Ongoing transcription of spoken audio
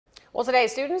Well, today,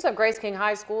 students of Grace King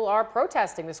High School are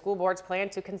protesting the school board's plan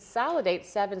to consolidate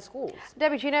 7 schools.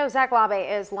 WGNO's Zach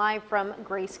Labe is live from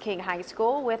Grace King High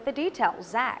School with the details.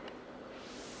 Zach.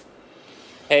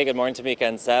 Hey, good morning, Tamika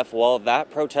and Zeph. Well, that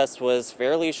protest was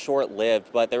fairly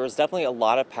short-lived, but there was definitely a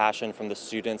lot of passion from the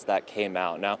students that came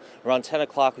out. Now, around 10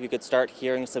 o'clock, we could start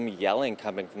hearing some yelling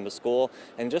coming from the school,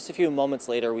 and just a few moments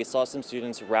later, we saw some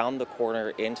students round the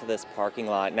corner into this parking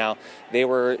lot. Now, they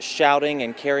were shouting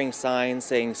and carrying signs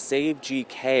saying "Save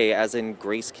GK," as in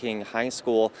Grace King High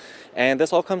School, and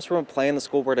this all comes from a plan the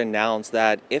school board announced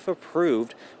that, if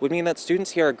approved, would mean that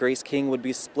students here at Grace King would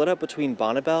be split up between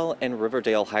Bonneville and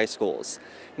Riverdale High Schools.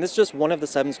 And this is just one of the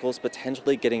 7 schools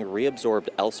potentially getting reabsorbed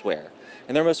elsewhere.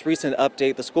 In their most recent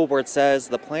update, the school board says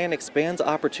the plan expands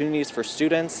opportunities for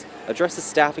students, addresses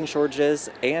staffing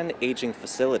shortages, and aging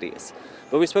facilities.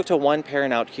 But we spoke to one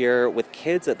parent out here with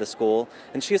kids at the school,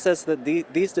 and she says that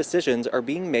these decisions are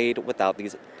being made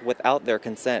without their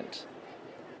consent.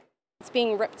 It's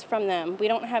being ripped from them. We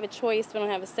don't have a choice. We don't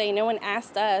have a say. No one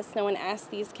asked us. No one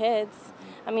asked these kids.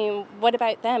 I mean, what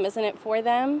about them? Isn't it for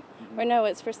them? Or no,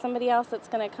 it's for somebody else that's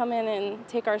going to come in and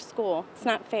take our school. It's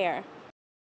not fair.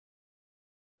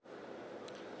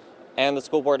 And the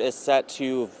school board is set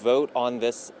to vote on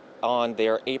this on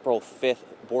their April 5th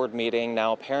board meeting.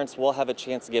 Now, parents will have a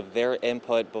chance to give their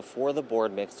input before the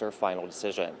board makes their final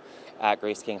decision. At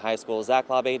Grace King High School, Zach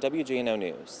Labe, WGNO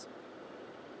News.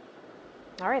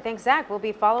 All right, thanks, Zach. We'll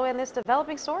be following this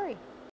developing story.